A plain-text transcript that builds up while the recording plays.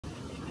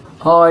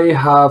I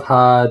have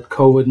had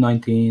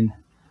COVID-19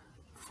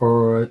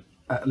 for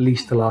at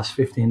least the last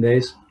 15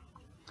 days.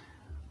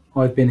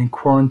 I've been in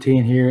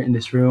quarantine here in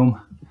this room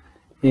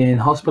in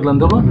hospital in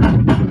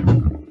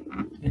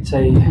Dublin. It's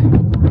a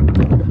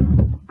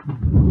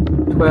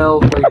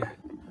 12 by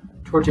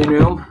 13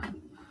 room.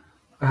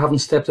 I haven't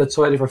stepped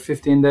outside it for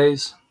 15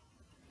 days.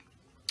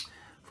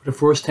 For the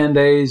first 10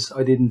 days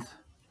I didn't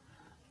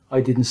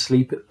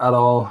sleep at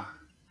all.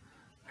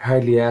 I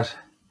hardly ate.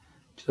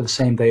 Just the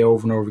same day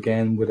over and over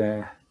again with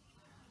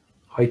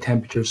high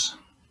temperatures,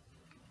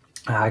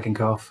 a hacking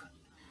cough.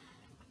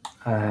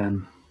 It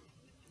was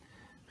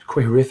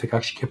quite horrific. I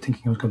actually kept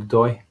thinking I was going to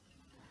die.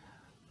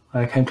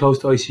 I came close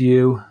to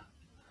ICU.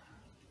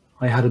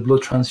 I had a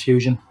blood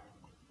transfusion.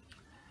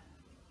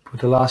 But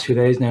the last few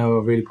days now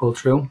I've really pulled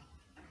through.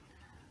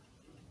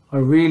 I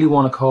really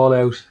want to call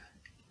out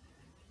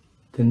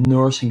the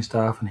nursing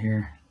staff in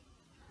here.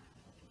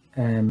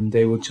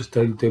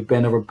 They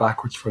bend over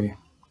backwards for you.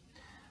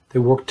 They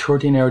work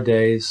 13-hour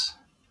days.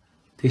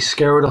 They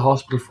scour the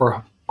hospital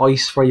for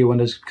ice for you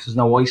because there's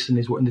no ice in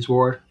this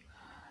ward.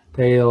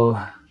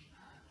 They'll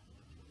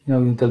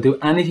do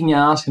anything you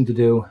ask them to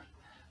do.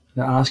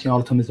 They're asking all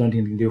the time, is there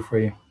anything they can do for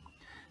you?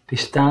 They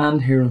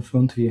stand here in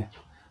front of you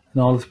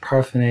and all this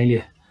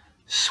paraphernalia,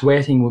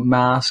 sweating with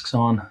masks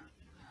on,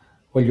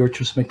 while you're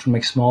just trying to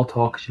make small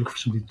talk because you look for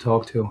somebody to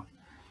talk to.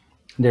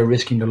 And they're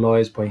risking their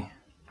lives by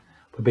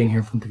being here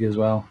in front of you as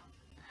well.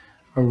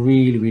 I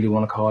really, really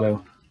want to call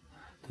out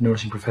the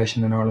nursing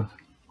profession in Ireland.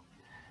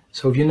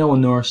 So if you know a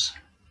nurse,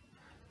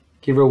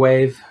 give her a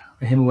wave,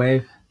 or him a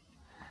wave,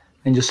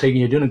 and just say,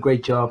 you're doing a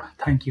great job,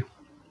 thank you.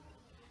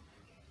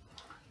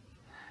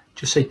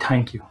 Just say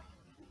thank you.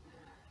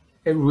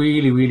 It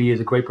really, really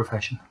is a great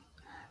profession.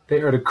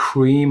 They are the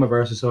cream of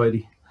our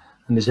society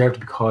and deserve to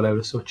be called out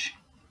as such.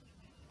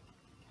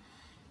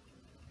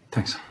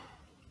 Thanks.